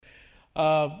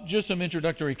Just some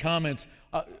introductory comments.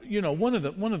 One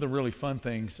of the really fun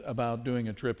things about doing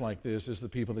a trip like this is the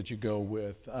people that you go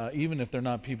with. Even if they're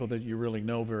not people that you really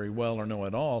know very well or know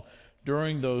at all,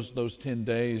 during those 10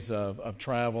 days of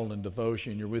travel and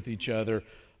devotion, you're with each other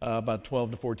about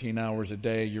 12 to 14 hours a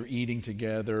day. You're eating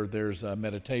together. There's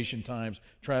meditation times,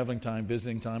 traveling time,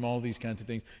 visiting time, all these kinds of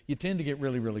things. You tend to get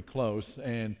really, really close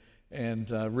and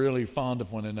really fond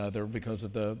of one another because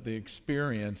of the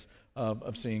experience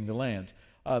of seeing the land.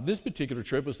 This particular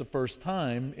trip was the first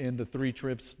time in the 3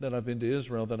 trips that I've been to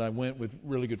Israel that I went with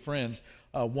really good friends.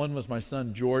 One was my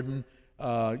son Jordan.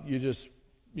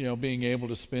 Being able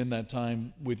to spend that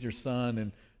time with your son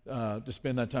and to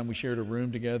spend that time we shared a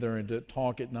room together and to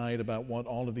talk at night about what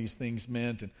all of these things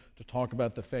meant and to talk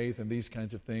about the faith and these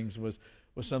kinds of things was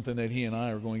something that he and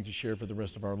I are going to share for the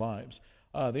rest of our lives.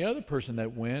 The other person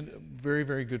that went, a very,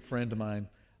 very good friend of mine,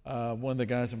 one of the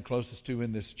guys I'm closest to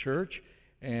in this church,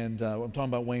 and I'm talking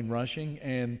about Wayne Rushing.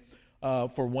 And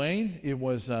for Wayne, it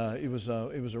was a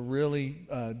really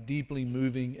deeply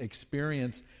moving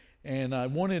experience. And I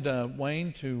wanted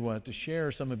Wayne to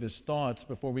share some of his thoughts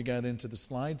before we got into the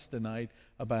slides tonight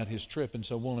about his trip. And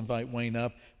so we'll invite Wayne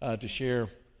up to share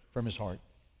from his heart.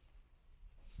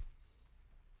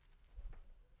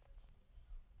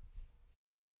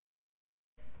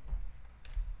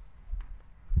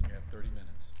 You have 30 minutes.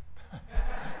 I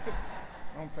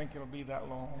don't think it'll be that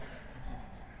long.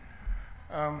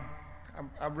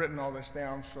 I've written all this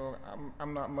down, so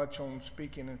I'm not much on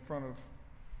speaking in front of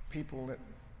people that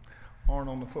aren't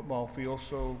on the football field.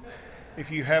 So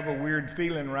if you have a weird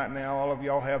feeling right now, all of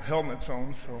y'all have helmets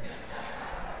on, so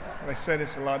they said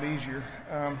it's a lot easier.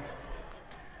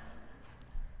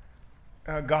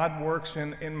 God works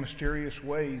in mysterious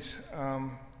ways.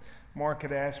 Mark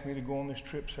had asked me to go on this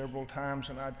trip several times,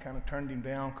 and I'd kind of turned him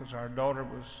down because our daughter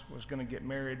was going to get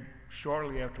married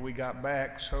shortly after we got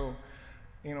back. So,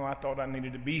 I thought I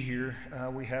needed to be here.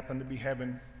 We happened to be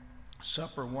having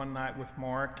supper one night with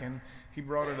Mark, and he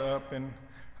brought it up, and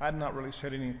I'd not really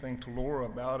said anything to Laura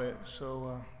about it.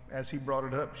 So as he brought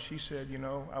it up, she said,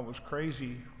 I was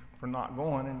crazy for not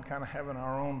going and kind of having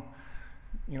our own,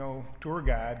 tour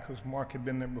guide because Mark had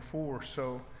been there before.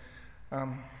 So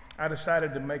I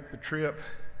decided to make the trip,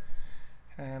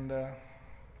 and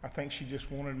I think she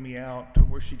just wanted me out to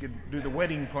where she could do the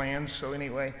wedding plans. So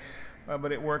anyway,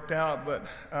 but it worked out. But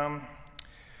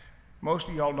most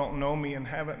of y'all don't know me and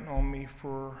haven't known me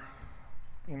for,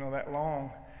 that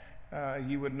long.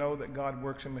 You would know that God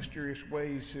works in mysterious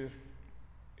ways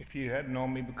if you hadn't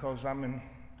known me, because I'm in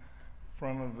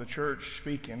front of the church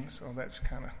speaking. So that's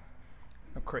kind of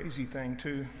a crazy thing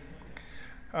too.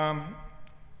 The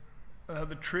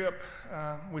trip,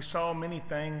 we saw many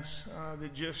things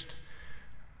that just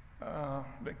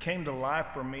that came to life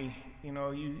for me.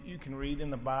 You can read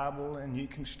in the Bible and you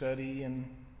can study,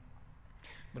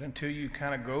 but until you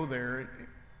kind of go there,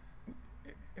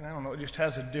 I don't know, it just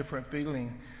has a different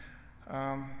feeling.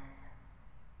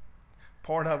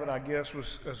 Part of it, I guess,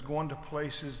 was going to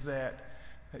places that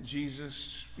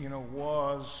Jesus,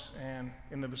 was and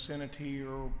in the vicinity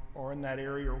or in that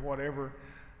area or whatever.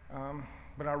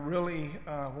 But I really,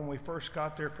 when we first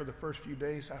got there for the first few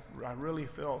days, I really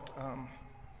felt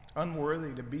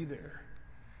unworthy to be there.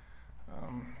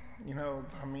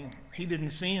 He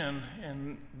didn't sin,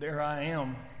 and there I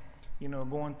am,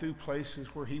 going through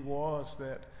places where he was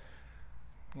that,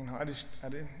 I just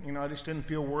didn't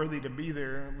feel worthy to be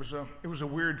there. It was a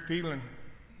weird feeling.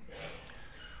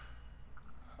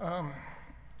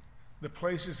 The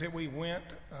places that we went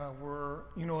were,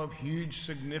 of huge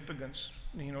significance,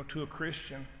 to a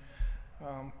Christian.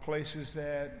 Places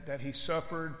that he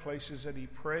suffered, places that he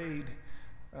prayed,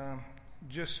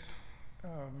 just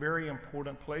very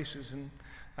important places. And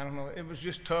I don't know, it was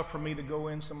just tough for me to go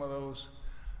in some of those.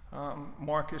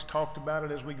 Mark has talked about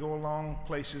it as we go along,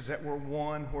 places that were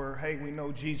 1 where, hey, we know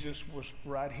Jesus was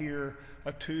right here,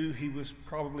 2, he was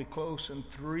probably close, and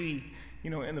 3,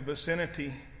 in the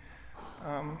vicinity.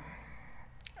 I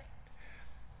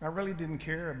really didn't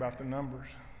care about the numbers.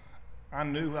 I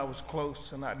knew I was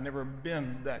close, and I'd never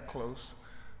been that close.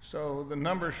 So the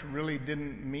numbers really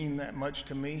didn't mean that much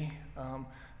to me.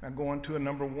 Now going to a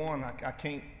number 1, I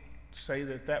can't say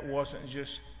that wasn't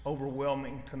just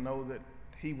overwhelming to know that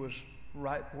he was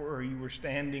right where you were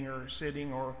standing or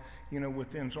sitting or,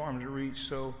 within arm's reach.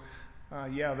 So,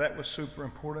 that was super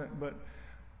important. But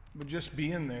just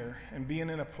being there and being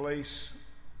in a place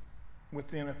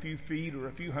within a few feet or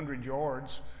a few hundred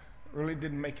yards really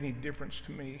didn't make any difference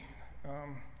to me.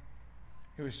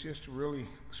 It was just a really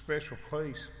special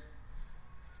place.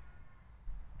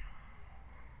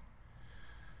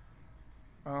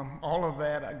 All of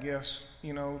that, I guess,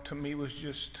 to me was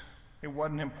just, it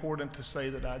wasn't important to say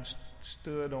that I'd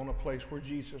stood on a place where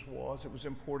Jesus was. It was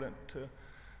important to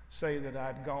say that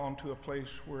I'd gone to a place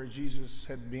where Jesus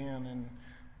had been,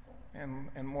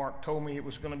 and Mark told me it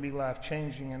was going to be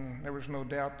life-changing, and there was no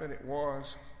doubt that it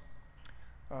was.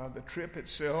 The trip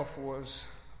itself was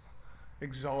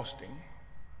exhausting,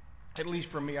 at least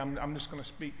for me. I'm just going to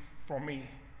speak for me.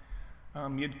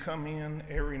 You'd come in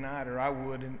every night, or I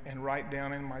would, and write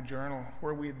down in my journal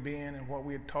where we had been and what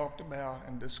we had talked about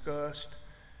and discussed,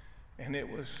 and it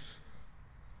was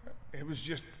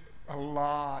just a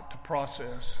lot to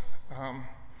process.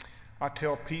 I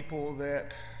tell people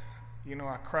that,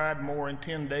 I cried more in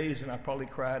 10 days than I probably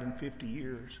cried in 50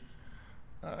 years,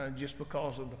 just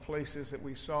because of the places that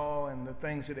we saw and the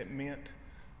things that it meant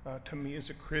to me as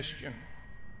a Christian.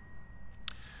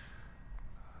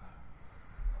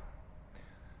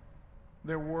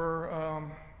 There were,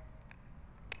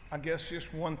 I guess,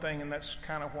 just one thing, and that's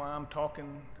kind of why I'm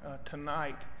talking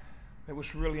tonight, that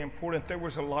was really important. There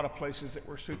was a lot of places that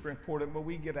were super important, but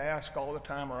we get asked all the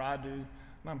time, or I do, and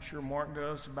I'm sure Mark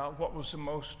does, about what was the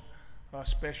most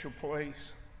special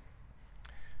place.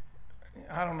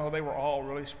 I don't know, they were all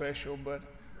really special, but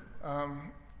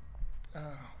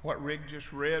what Rick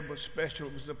just read was special.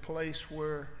 It was a place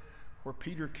where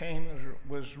Peter came and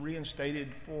was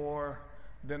reinstated for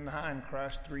denying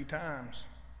Christ 3 times.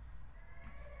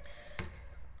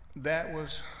 That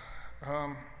was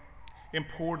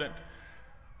important.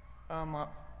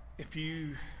 If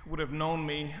you would have known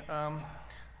me,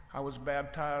 I was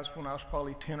baptized when I was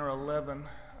probably 10 or 11.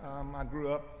 I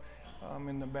grew up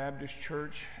in the Baptist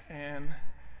church, and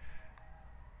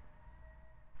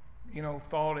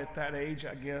thought at that age,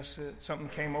 I guess, that something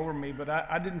came over me, but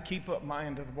I didn't keep up my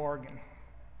end of the bargain.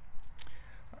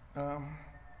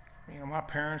 My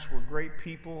parents were great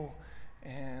people,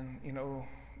 and,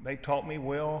 they taught me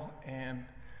well, and,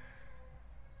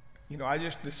 I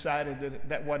just decided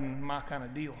that wasn't my kind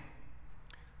of deal.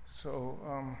 So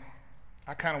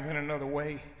I kind of went another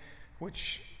way,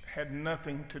 which had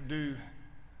nothing to do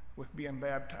with being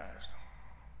baptized.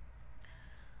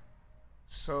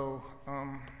 So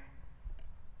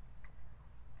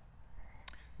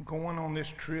going on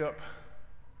this trip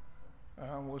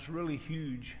was really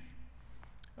huge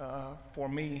for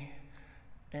me,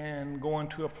 and going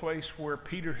to a place where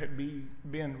Peter had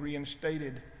been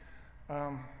reinstated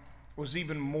was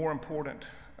even more important.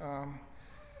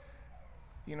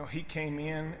 He came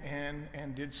in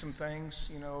and did some things,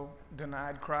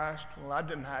 denied Christ. Well, I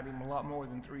denied him a lot more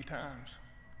than 3 times.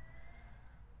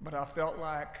 But I felt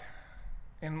like,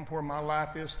 and where my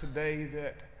life is today,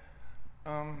 that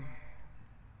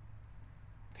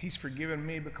he's forgiven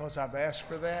me because I've asked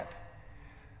for that.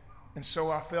 And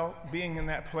so I felt being in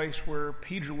that place where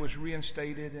Peter was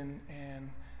reinstated and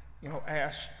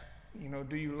asked,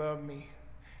 do you love me?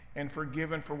 And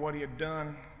forgiven for what he had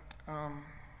done.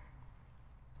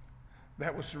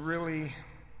 That was really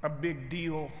a big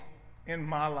deal in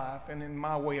my life and in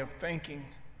my way of thinking.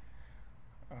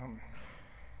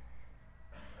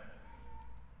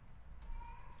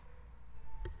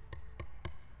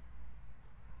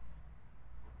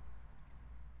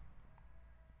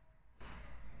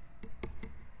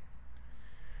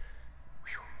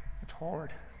 It's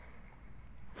hard.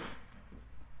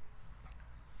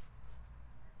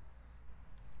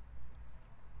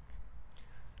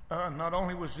 Not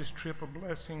only was this trip a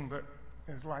blessing, but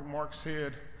as like Mark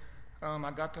said,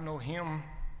 I got to know him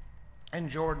and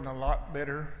Jordan a lot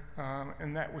better,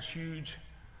 and that was huge.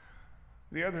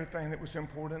 The other thing that was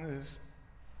important is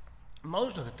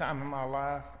most of the time in my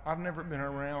life, I've never been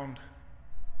around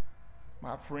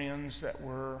my friends that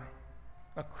were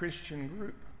a Christian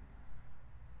group.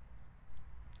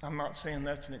 I'm not saying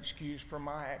that's an excuse for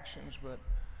my actions, but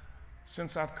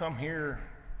since I've come here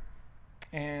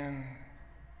and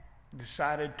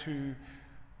decided to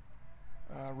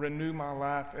renew my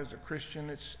life as a Christian,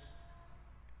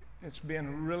 it's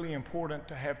been really important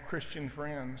to have Christian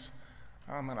friends,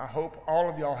 and I hope all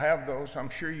of y'all have those. I'm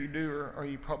sure you do, or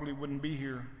you probably wouldn't be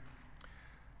here.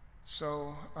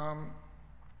 So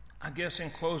I guess in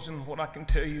closing, what I can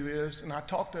tell you is, and I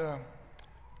talked to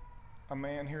a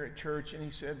man here at church, and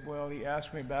he said, he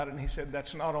asked me about it, and he said,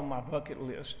 that's not on my bucket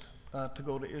list to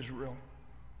go to Israel.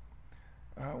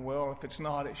 If it's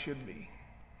not, it should be.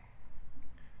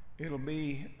 It'll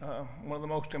be one of the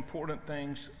most important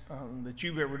things that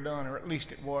you've ever done, or at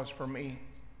least it was for me.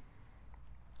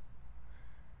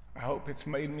 I hope it's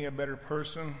made me a better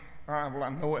person. I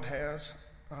know it has.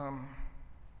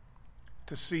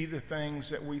 To see the things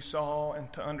that we saw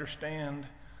and to understand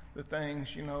the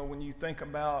things, when you think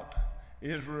about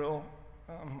Israel,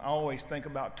 I always think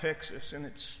about Texas, and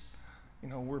it's,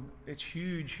 it's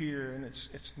huge here, and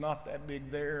it's not that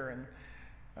big there, and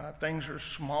things are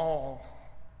small,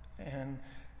 and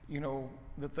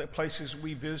the places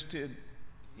we visited,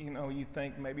 you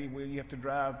think maybe you have to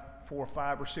drive 4 or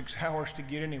 5 or 6 hours to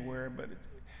get anywhere, but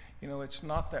it's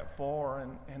not that far,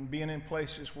 and being in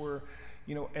places where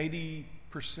 80%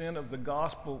 of the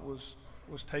gospel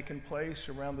was taking place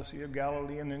around the Sea of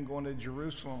Galilee, and then going to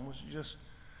Jerusalem was just,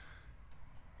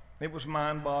 it was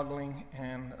mind-boggling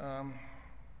and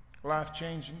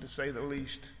life-changing, to say the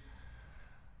least.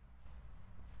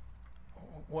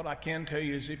 What I can tell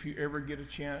you is, if you ever get a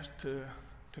chance to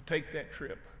take that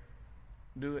trip,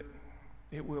 do it.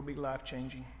 It will be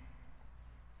life-changing.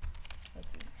 That's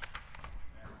it.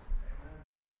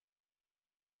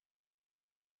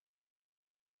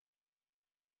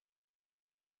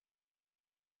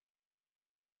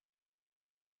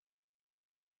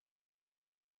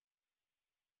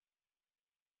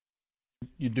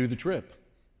 You do the trip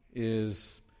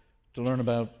is to learn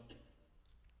about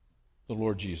the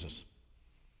Lord Jesus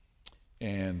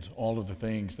and all of the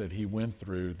things that he went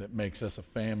through that makes us a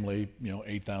family,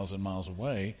 8,000 miles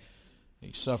away.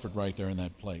 He suffered right there in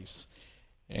that place.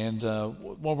 And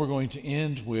what we're going to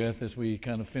end with as we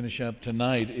kind of finish up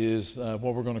tonight is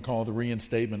what we're going to call the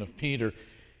reinstatement of Peter.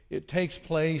 It takes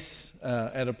place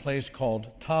at a place called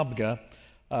Tabgha.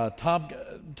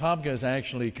 Tabgha is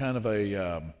actually kind of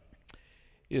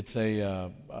it's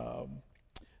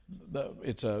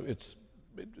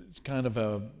kind of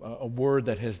a word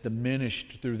that has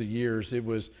diminished through the years. It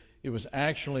was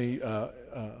actually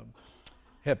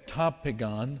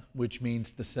Heptaphagon, which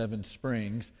means the 7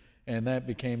 springs, and that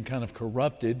became kind of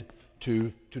corrupted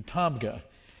to Tabgha.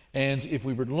 And if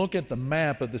we were to look at the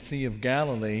map of the Sea of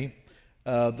Galilee,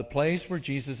 the place where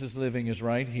Jesus is living is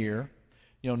right here.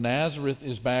 Nazareth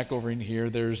is back over in here.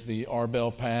 There's the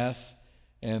Arbel Pass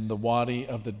and the Wadi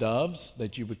of the Doves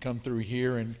that you would come through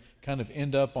here and kind of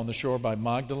end up on the shore by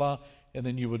Magdala, and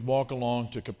then you would walk along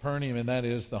to Capernaum, and that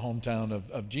is the hometown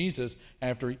of Jesus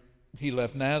after he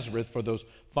left Nazareth for those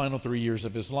final 3 years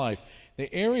of his life.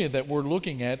 The area that we're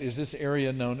looking at is this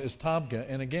area known as Tabgha,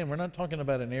 and again, we're not talking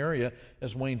about an area,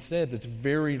 as Wayne said, that's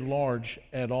very large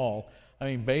at all. I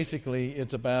mean, basically,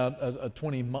 it's about a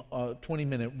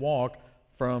 20-minute walk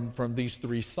from these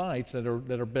 3 sites that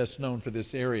are best known for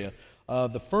this area.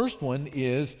 The first one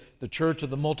is the Church of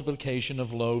the Multiplication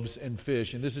of Loaves and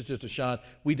Fish. And this is just a shot.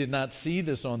 We did not see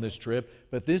this on this trip,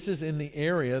 but this is in the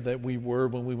area that we were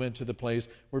when we went to the place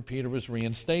where Peter was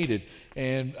reinstated.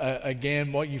 And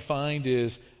again, what you find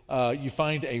is you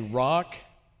find a rock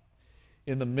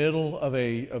in the middle of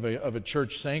a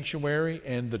church sanctuary,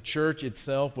 and the church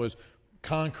itself was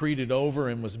concreted over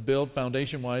and was built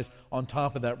foundation-wise on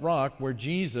top of that rock, where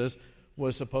Jesus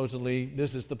was supposedly,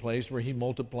 this is the place where he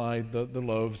multiplied the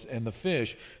loaves and the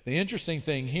fish. The interesting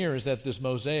thing here is that this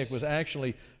mosaic was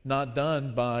actually not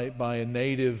done by a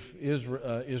native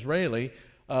Israeli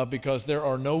because there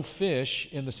are no fish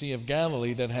in the Sea of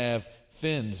Galilee that have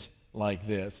fins like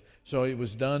this. So it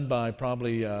was done by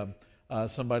probably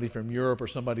somebody from Europe or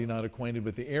somebody not acquainted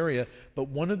with the area. But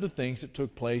one of the things that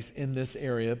took place in this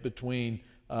area between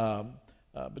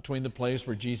the place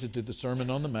where Jesus did the Sermon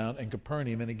on the Mount and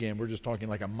Capernaum, and again, we're just talking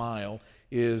like a mile,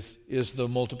 is the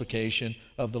multiplication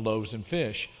of the loaves and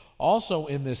fish. Also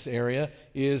in this area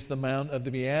is the Mount of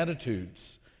the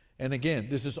Beatitudes. And again,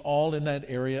 this is all in that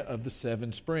area of the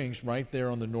 7 springs, right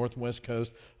there on the northwest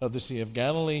coast of the Sea of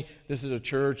Galilee. This is a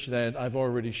church that I've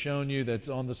already shown you that's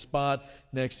on the spot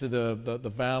next to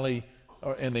the valley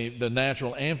and the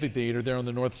natural amphitheater there on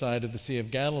the north side of the Sea of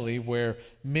Galilee, where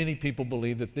many people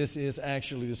believe that this is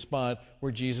actually the spot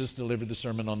where Jesus delivered the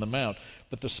Sermon on the Mount.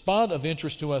 But the spot of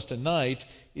interest to us tonight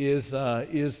is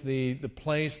the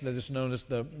place that is known as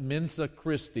the Mensa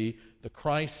Christi, the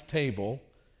Christ table,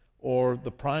 or the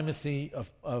primacy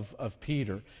of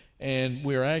Peter. And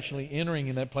we're actually entering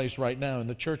in that place right now. And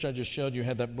the church I just showed you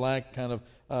had that black kind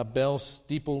of bell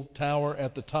steeple tower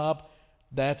at the top.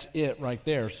 That's it right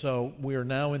there. So we are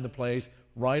now in the place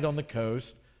right on the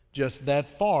coast, just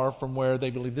that far from where they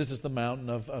believe this is the mountain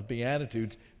of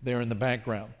Beatitudes there in the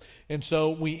background. And so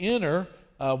we enter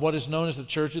what is known as the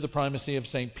Church of the Primacy of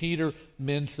St. Peter,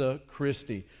 Mensa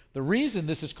Christi. The reason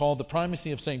this is called the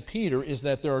Primacy of St. Peter is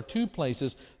that there are 2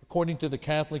 places, according to the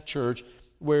Catholic Church,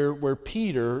 where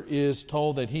Peter is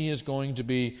told that he is going to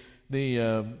be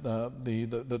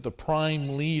the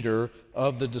prime leader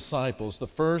of the disciples. The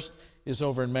first is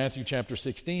over in Matthew chapter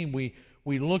 16.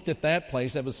 We looked at that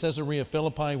place. That was Caesarea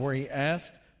Philippi, where he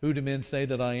asked, "Who do men say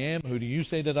that I am? Who do you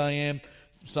say that I am?"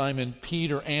 Simon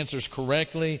Peter answers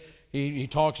correctly. he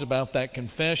talks about that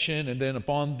confession, and then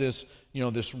upon this,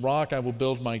 this rock I will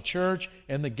build my church,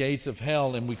 and the gates of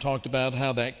hell. And we talked about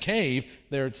how that cave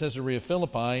there at Caesarea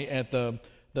Philippi at the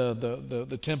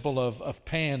temple of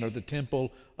Pan, or the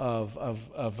temple of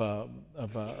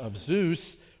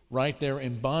Zeus, right there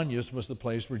in Banyas, was the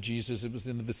place where Jesus, it was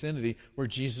in the vicinity where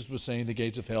Jesus was saying the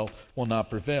gates of hell will not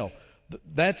prevail.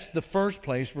 That's the first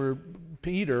place where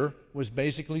Peter was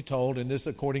basically told, and this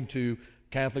according to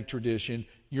Catholic tradition,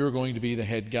 you're going to be the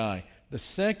head guy. The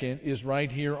second is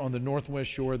right here on the northwest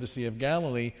shore of the Sea of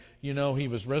Galilee. He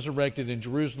was resurrected in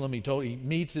Jerusalem. He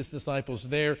meets his disciples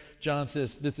there. John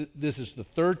says this is the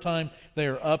third time they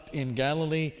are up in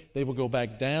Galilee. They will go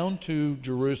back down to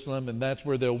Jerusalem, and that's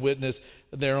where they'll witness.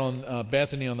 They're on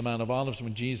Bethany on the Mount of Olives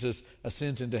when Jesus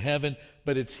ascends into heaven.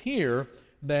 But it's here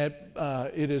that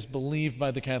it is believed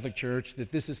by the Catholic Church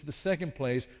that this is the second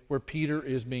place where Peter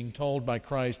is being told by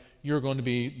Christ, you're going to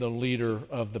be the leader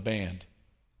of the band.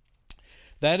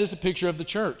 That is a picture of the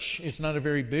church. It's not a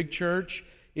very big church.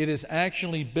 It is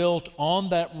actually built on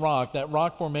that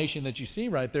rock formation that you see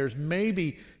right there is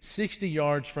maybe 60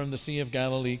 yards from the Sea of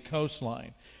Galilee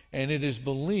coastline. And it is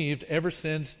believed ever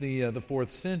since the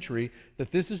 4th century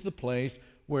that this is the place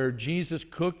where Jesus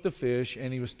cooked the fish,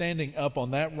 and he was standing up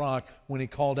on that rock when he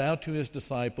called out to his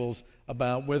disciples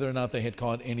about whether or not they had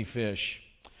caught any fish.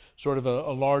 Sort of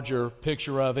a larger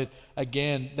picture of it.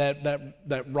 Again,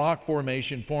 that rock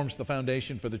formation forms the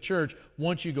foundation for the church.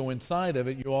 Once you go inside of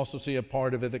it, you also see a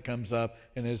part of it that comes up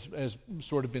and has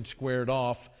sort of been squared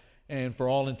off. And for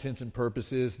all intents and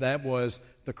purposes, that was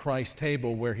the Christ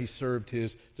table where he served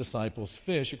his disciples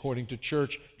fish according to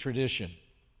church tradition.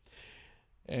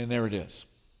 And there it is.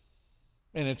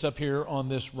 And it's up here on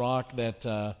this rock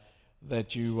that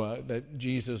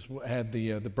Jesus had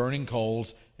the burning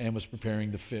coals and was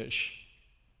preparing the fish.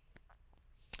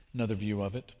 Another view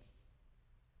of it.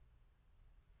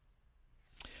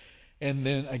 And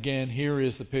then again, here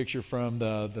is the picture from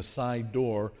the side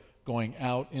door going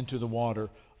out into the water.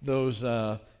 Those,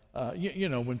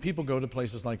 when people go to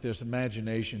places like this,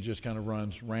 imagination just kind of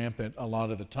runs rampant a lot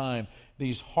of the time.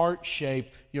 These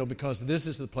heart-shaped, because this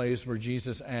is the place where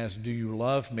Jesus asked, do you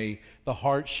love me? The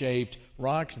heart-shaped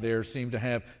rocks there seem to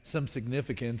have some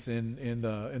significance in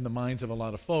the minds of a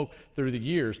lot of folk through the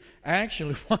years.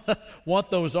 Actually,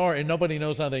 what those are, and nobody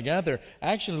knows how they got there,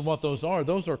 actually what those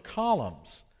are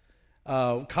columns.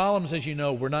 Columns, as you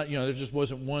know, were not, there just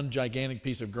wasn't one gigantic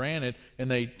piece of granite and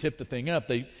they tipped the thing up.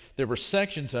 There were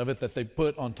sections of it that they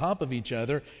put on top of each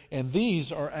other, and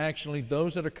these are actually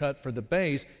those that are cut for the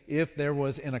base. If there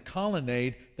was in a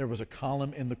colonnade, there was a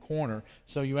column in the corner.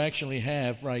 So you actually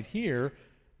have right here,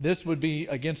 this would be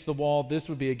against the wall, this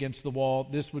would be against the wall,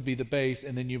 this would be the base,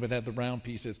 and then you would have the round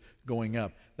pieces going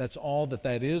up. That's all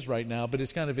that is right now, but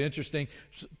it's kind of interesting.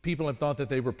 People have thought that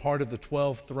they were part of the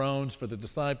 12 thrones for the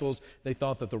disciples. They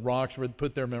thought that the rocks were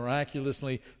put there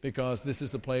miraculously because this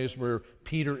is the place where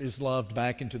Peter is loved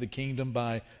back into the kingdom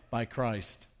by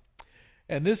Christ.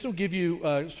 And this will give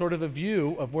you sort of a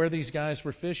view of where these guys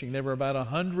were fishing. They were about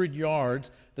 100 yards,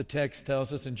 the text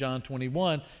tells us in John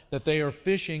 21, that they are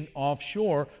fishing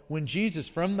offshore when Jesus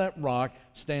from that rock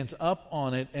stands up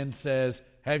on it and says,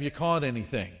 have you caught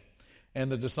anything? And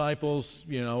the disciples,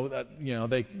 can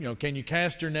you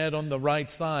cast your net on the right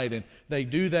side? And they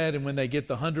do that, and when they get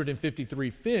the 153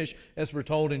 fish, as we're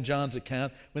told in John's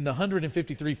account, when the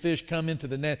 153 fish come into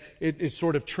the net, it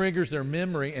sort of triggers their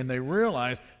memory, and they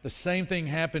realize the same thing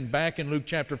happened back in Luke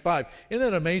chapter 5. Isn't that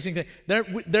an amazing thing?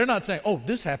 They're not saying, oh,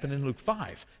 this happened in Luke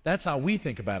 5. That's how we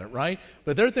think about it, right?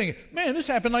 But they're thinking, man, this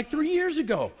happened like 3 years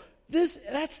ago.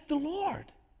 That's the Lord.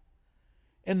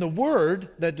 And the word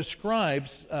that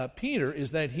describes Peter is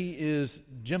that he is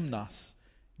gymnos,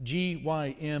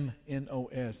 Gymnos.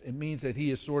 It means that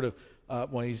he is sort of,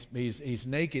 he's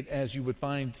naked as you would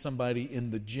find somebody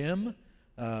in the gym,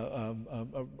 a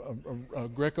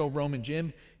Greco-Roman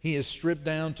gym. He is stripped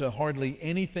down to hardly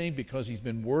anything because he's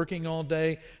been working all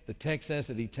day. The text says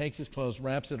that he takes his clothes,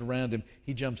 wraps it around him.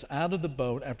 He jumps out of the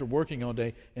boat after working all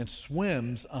day and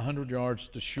swims 100 yards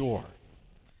to shore.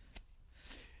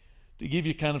 To give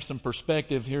you kind of some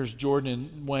perspective, here's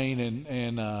Jordan and Wayne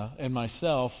and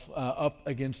myself up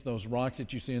against those rocks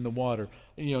that you see in the water.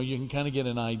 You can kind of get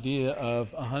an idea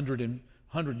of 100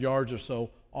 yards or so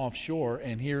offshore,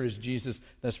 and here is Jesus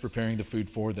that's preparing the food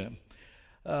for them.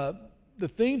 The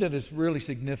thing that is really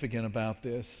significant about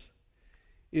this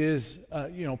is,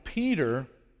 Peter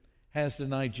has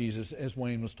denied Jesus, as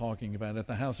Wayne was talking about. At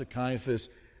the house of Caiaphas,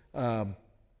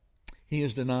 he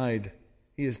has denied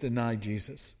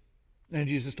Jesus. And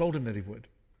Jesus told him that he would.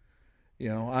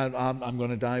 I'm going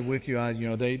to die with you.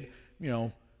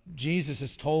 Jesus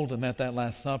has told him at that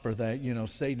Last Supper that,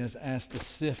 Satan has asked to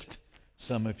sift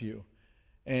some of you.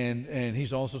 And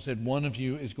he's also said, one of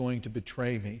you is going to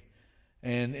betray me.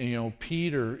 And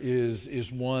Peter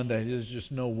is one that is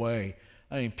just no way.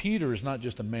 I mean, Peter is not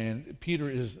just a man. Peter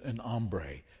is an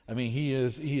hombre. I mean, he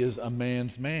is a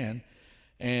man's man.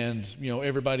 And,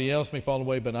 everybody else may fall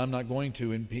away, but I'm not going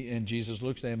to. And Jesus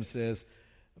looks at him and says,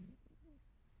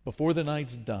 before the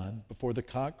night's done, before the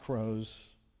cock crows,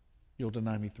 you'll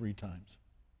deny me 3 times.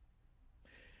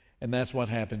 And that's what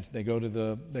happens. They go to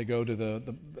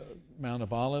the Mount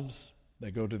of Olives.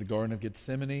 They go to the Garden of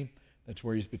Gethsemane. That's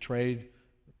where he's betrayed.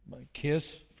 A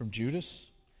kiss from Judas.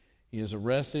 He is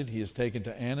arrested. He is taken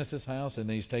to Annas' house, and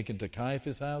then he's taken to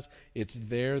Caiaphas' house. It's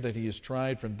there that he is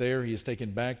tried. From there, he is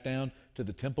taken back down to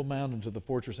the Temple Mount and to the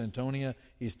Fortress Antonia.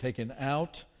 He's taken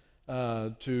out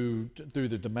through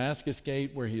the Damascus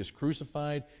Gate, where he is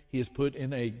crucified. He is put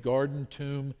in a garden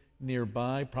tomb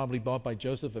nearby, probably bought by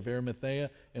Joseph of Arimathea,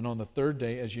 and on the 3rd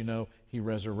day, as you know, he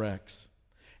resurrects.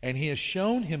 And he has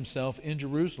shown himself in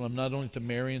Jerusalem, not only to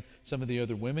Mary and some of the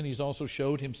other women, he's also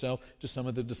showed himself to some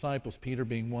of the disciples, Peter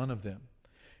being one of them.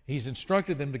 He's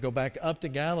instructed them to go back up to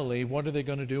Galilee. What are they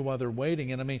going to do while they're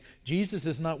waiting? And I mean, Jesus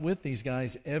is not with these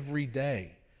guys every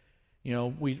day.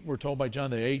 We're told by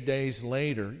John that 8 days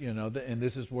later, and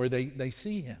this is where they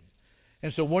see him.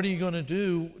 And so what are you going to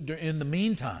do in the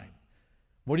meantime?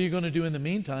 What are you going to do in the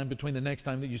meantime between the next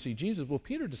time that you see Jesus? Well,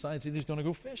 Peter decides that he's going to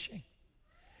go fishing.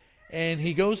 And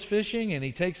he goes fishing, and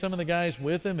he takes some of the guys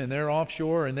with him, and they're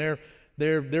offshore, and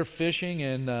they're fishing,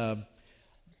 and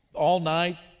all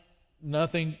night,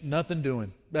 nothing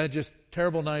doing. Just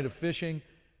terrible night of fishing.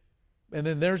 And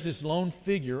then there's this lone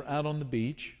figure out on the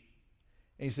beach.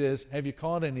 And he says, have you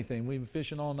caught anything? We've been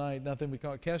fishing all night, nothing we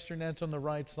caught. Cast your nets on the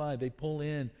right side. They pull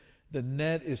in. The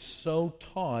net is so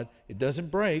taut, it doesn't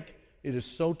break. It is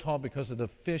so taut because of the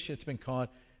fish that's been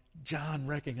caught. John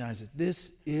recognizes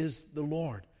this is the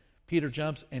Lord. Peter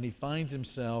jumps and he finds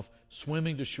himself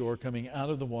swimming to shore, coming out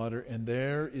of the water, and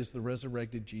there is the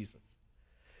resurrected Jesus.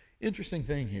 Interesting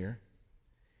thing here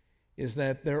is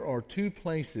that there are 2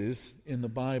 places in the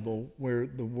Bible where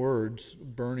the words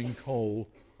burning coal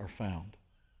are found.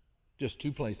 Just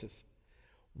 2 places.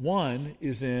 One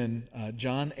is in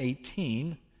John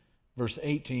 18, verse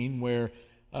 18, where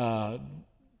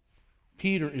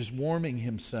Peter is warming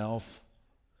himself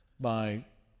by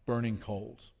burning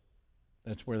coals.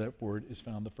 That's where that word is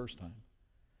found the first time.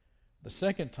 The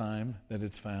second time that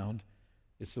it's found,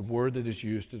 it's the word that is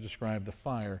used to describe the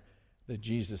fire that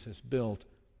Jesus has built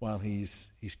while he's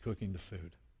cooking the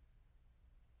food.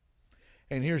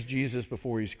 And here's Jesus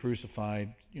before he's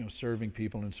crucified, serving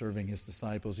people and serving his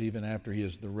disciples, even after he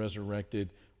is the resurrected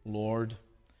Lord,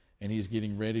 and he's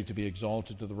getting ready to be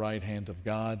exalted to the right hand of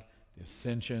God, the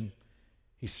ascension.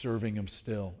 He's serving them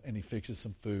still, and he fixes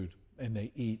some food, and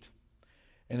they eat.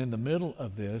 And in the middle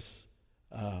of this,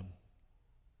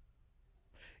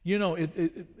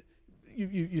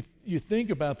 you think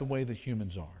about the way that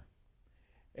humans are.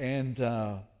 And,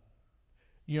 a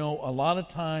lot of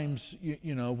times,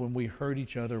 when we hurt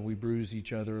each other, we bruise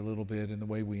each other a little bit in the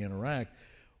way we interact.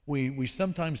 We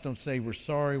sometimes don't say we're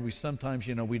sorry. We sometimes,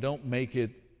 we don't make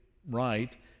it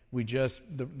right. We just,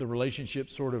 the relationship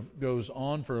sort of goes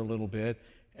on for a little bit,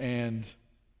 and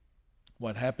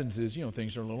what happens is,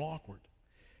 things are a little awkward.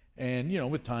 And,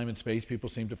 with time and space, people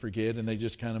seem to forget, and they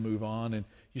just kind of move on, and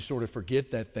you sort of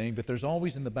forget that thing, but there's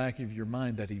always in the back of your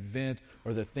mind that event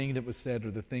or the thing that was said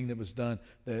or the thing that was done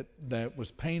that was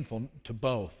painful to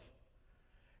both.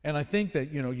 And I think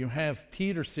that, you have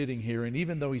Peter sitting here, and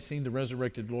even though he's seen the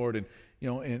resurrected Lord, and,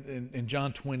 in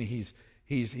John 20,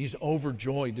 he's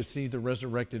overjoyed to see the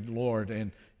resurrected Lord,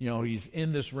 and he's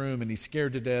in this room and he's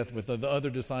scared to death with the other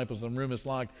disciples. The room is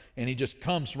locked, and he just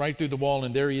comes right through the wall,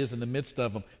 and there he is in the midst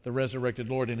of them, the resurrected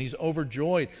Lord, and he's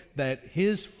overjoyed that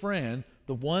his friend,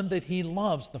 the one that he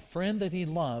loves, the friend that he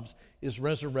loves, is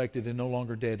resurrected and no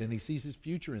longer dead, and he sees his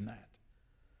future in that.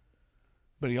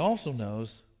 But he also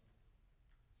knows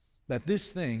that this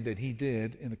thing that he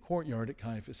did in the courtyard at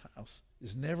Caiaphas' house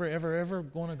is never, ever, ever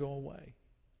going to go away.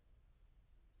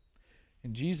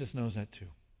 And Jesus knows that too.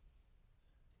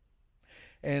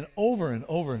 And over and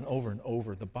over and over and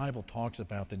over, the Bible talks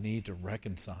about the need to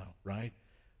reconcile, right?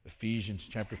 Ephesians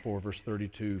chapter 4, verse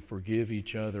 32, forgive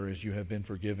each other as you have been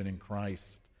forgiven in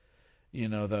Christ.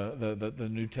 The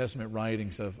New Testament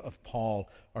writings of Paul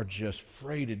are just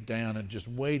freighted down and just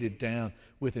weighted down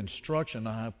with instruction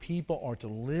on how people are to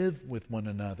live with one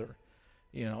another.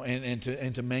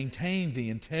 and to maintain the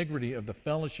integrity of the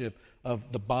fellowship of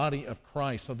the body of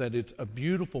Christ, so that it's a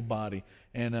beautiful body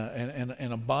and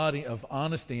a body of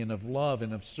honesty and of love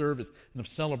and of service and of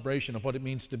celebration of what it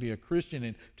means to be a Christian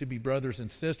and to be brothers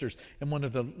and sisters. And one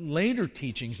of the later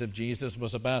teachings of Jesus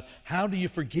was about how do you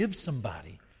forgive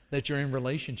somebody that you're in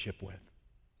relationship with.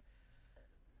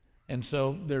 And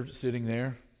so they're sitting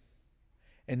there,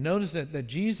 and notice that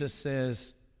Jesus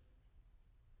says,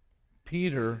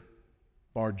 Peter,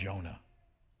 Bar Jonah.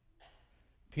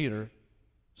 Peter,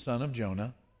 son of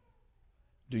Jonah,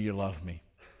 do you love me?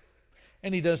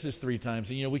 And he does this 3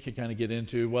 times. And, we could kind of get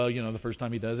into, the first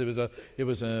time he does it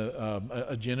was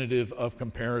a genitive of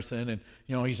comparison, and,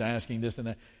 he's asking this and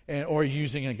that, or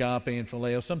using agape and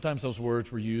phileo. Sometimes those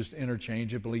words were used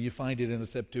interchangeably. You find it in the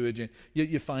Septuagint.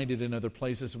 You find it in other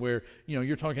places where,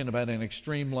 you're talking about an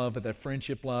extreme love, but that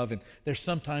friendship love, and they're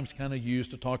sometimes kind of used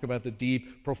to talk about the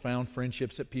deep, profound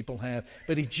friendships that people have.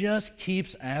 But he just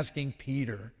keeps asking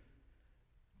Peter,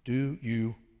 do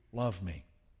you love me?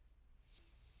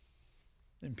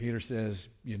 And Peter says,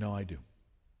 I do.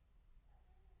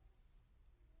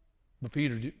 But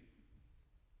Peter,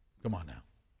 come on now.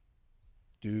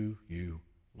 Do you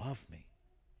love me?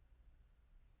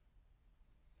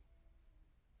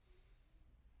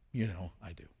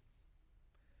 I do.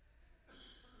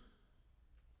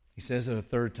 He says it a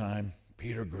 3rd time,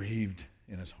 Peter grieved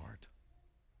in his heart.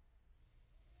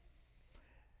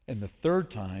 And the 3rd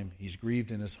time, he's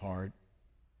grieved in his heart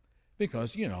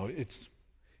because,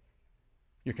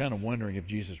 you're kind of wondering if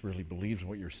Jesus really believes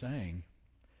what you're saying,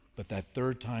 but that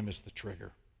 3rd time is the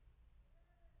trigger.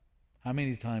 How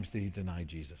many times did he deny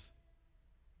Jesus?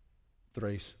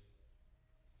 3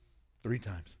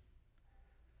 times.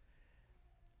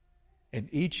 And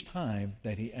each time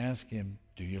that he asked him,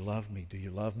 do you love me? Do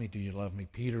you love me? Do you love me?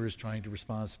 Peter is trying to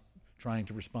respond.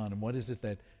 And what is it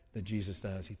that Jesus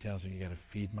does? He tells him, you got to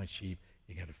feed my sheep.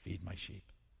 You got to feed my sheep.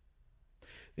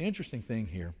 The interesting thing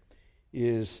here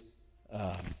is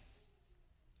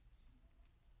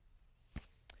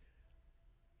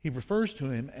he refers to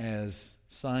him as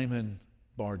Simon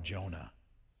Bar Jonah.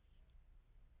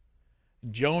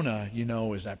 Jonah,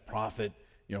 is that prophet,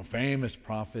 famous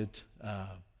prophet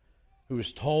who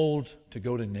was told to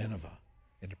go to Nineveh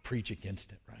and to preach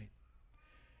against it, right?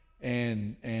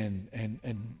 And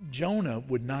Jonah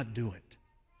would not do it.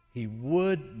 He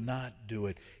would not do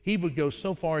it. He would go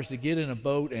so far as to get in a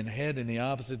boat and head in the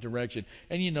opposite direction.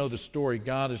 And you know the story.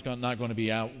 God is not going to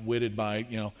be outwitted by,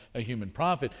 a human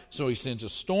prophet. So he sends a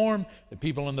storm. The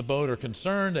people in the boat are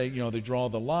concerned. They draw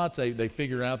the lots. They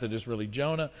figure out that it's really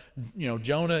Jonah.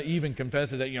 Jonah even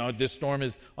confesses that, this storm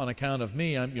is on account of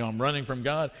me. I'm running from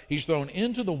God. He's thrown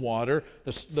into the water.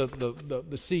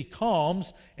 The sea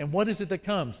calms. And what is it that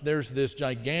comes? There's this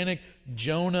gigantic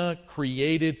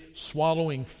Jonah-created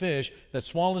swallowing fish that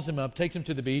swallows him up, takes him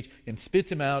to the beach, and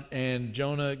spits him out, and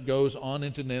Jonah goes on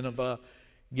into Nineveh,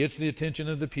 gets the attention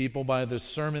of the people by the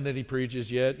sermon that he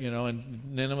preaches yet,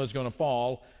 and Nineveh's going to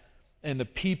fall, and the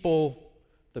people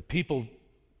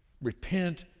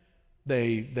repent,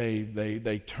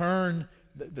 they turn,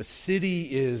 the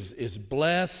city is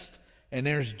blessed, and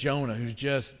there's Jonah who's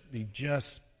just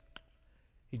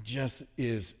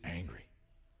is angry.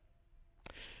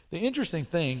 The interesting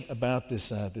thing about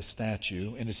this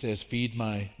statue, and it says, "Feed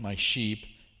my sheep,"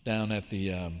 down at the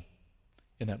in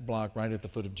that block right at the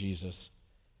foot of Jesus,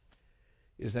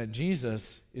 is that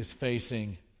Jesus is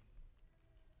facing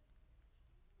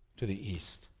to the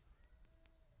east,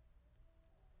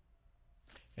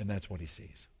 and that's what he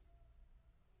sees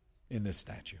in this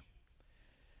statue.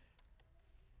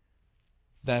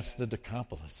 That's the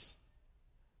Decapolis.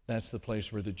 That's the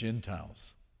place where the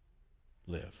Gentiles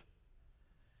live.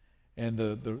 And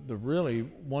the really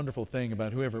wonderful thing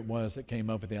about whoever it was that came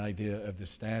up with the idea of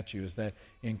this statue is that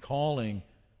in calling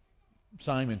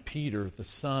Simon Peter the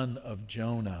son of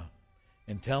Jonah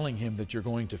and telling him that you're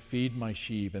going to feed my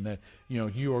sheep and that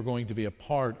you are going to be a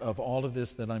part of all of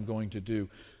this that I'm going to do,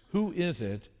 who is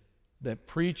it that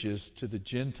preaches to the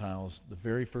Gentiles the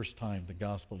very first time the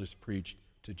gospel is preached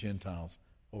to Gentiles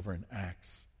over in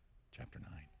Acts chapter 9?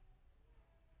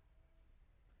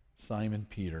 Simon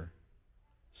Peter,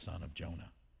 son of Jonah.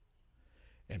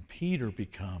 And Peter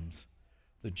becomes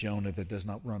the Jonah that does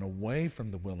not run away from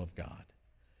the will of God,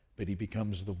 but he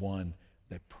becomes the one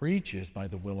that preaches by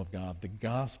the will of God the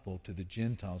gospel to the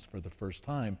Gentiles for the first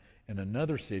time in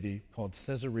another city called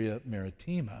Caesarea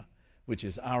Maritima, which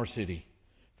is our city,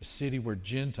 the city where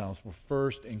Gentiles were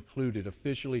first included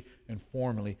officially and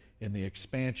formally in the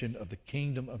expansion of the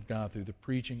kingdom of God through the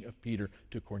preaching of Peter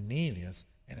to Cornelius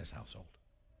and his household.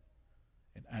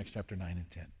 In Acts chapter 9 and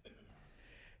 10.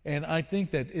 And I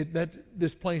think that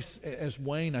this place, as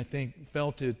Wayne, I think,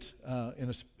 felt it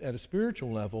at a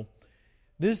spiritual level,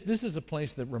 this is a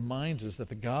place that reminds us that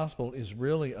the gospel is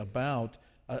really about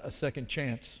a second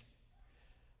chance.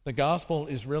 The gospel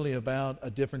is really about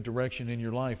a different direction in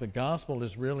your life. The gospel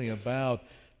is really about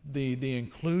the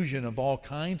inclusion of all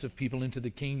kinds of people into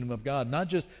the kingdom of God, not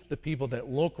just the people that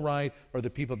look right or the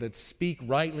people that speak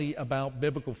rightly about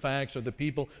biblical facts or the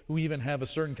people who even have a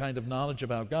certain kind of knowledge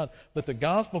about God, but the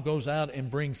gospel goes out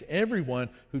and brings everyone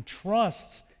who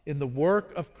trusts in the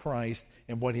work of Christ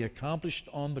and what He accomplished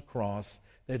on the cross,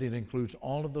 that it includes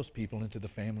all of those people into the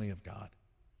family of God.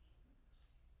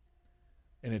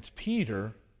 And it's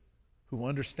Peter who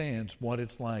understands what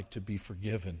it's like to be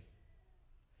forgiven,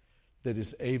 that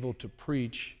is able to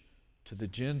preach to the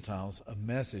Gentiles a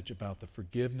message about the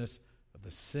forgiveness of the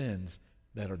sins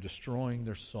that are destroying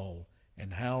their soul,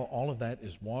 and how all of that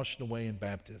is washed away in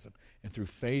baptism, and through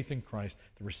faith in Christ,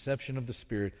 the reception of the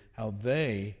Spirit, how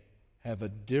they have a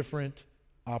different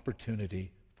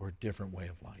opportunity for a different way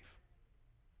of life.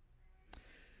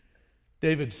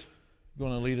 David's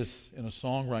going to lead us in a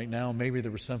song right now. Maybe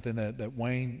there was something that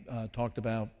Wayne talked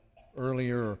about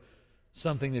earlier, or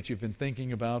something that you've been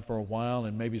thinking about for a while,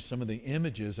 and maybe some of the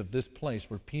images of this place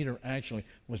where Peter actually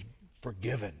was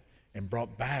forgiven and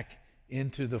brought back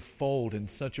into the fold in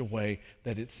such a way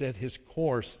that it set his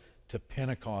course to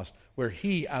Pentecost, where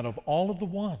he, out of all of the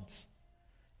ones,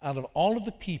 out of all of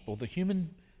the people, the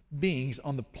human beings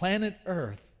on the planet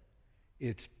Earth,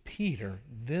 it's Peter,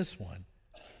 this one,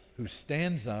 who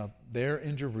stands up there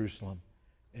in Jerusalem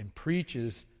and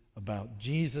preaches about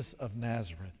Jesus of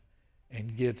Nazareth,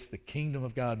 and gets the kingdom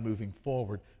of God moving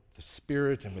forward, the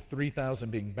Spirit, and with 3,000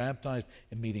 being baptized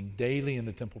and meeting daily in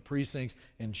the temple precincts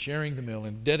and sharing the meal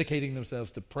and dedicating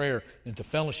themselves to prayer and to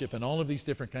fellowship and all of these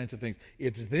different kinds of things.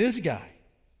 It's this guy,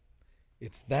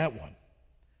 it's that one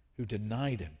who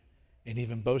denied Him and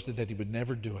even boasted that he would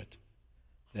never do it,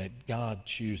 that God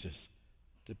chooses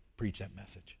to preach that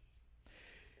message.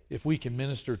 If we can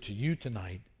minister to you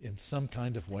tonight in some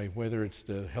kind of way, whether it's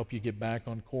to help you get back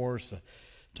on course,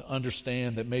 to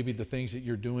understand that maybe the things that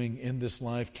you're doing in this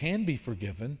life can be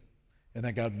forgiven, and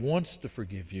that God wants to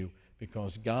forgive you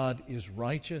because God is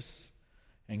righteous,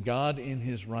 and God in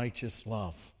His righteous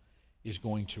love is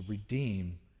going to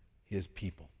redeem His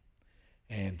people.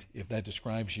 And if that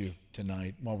describes you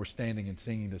tonight, while we're standing and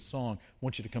singing this song, I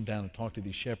want you to come down and talk to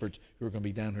these shepherds who are going to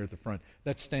be down here at the front.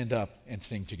 Let's stand up and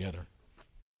sing together.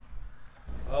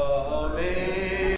 Amen.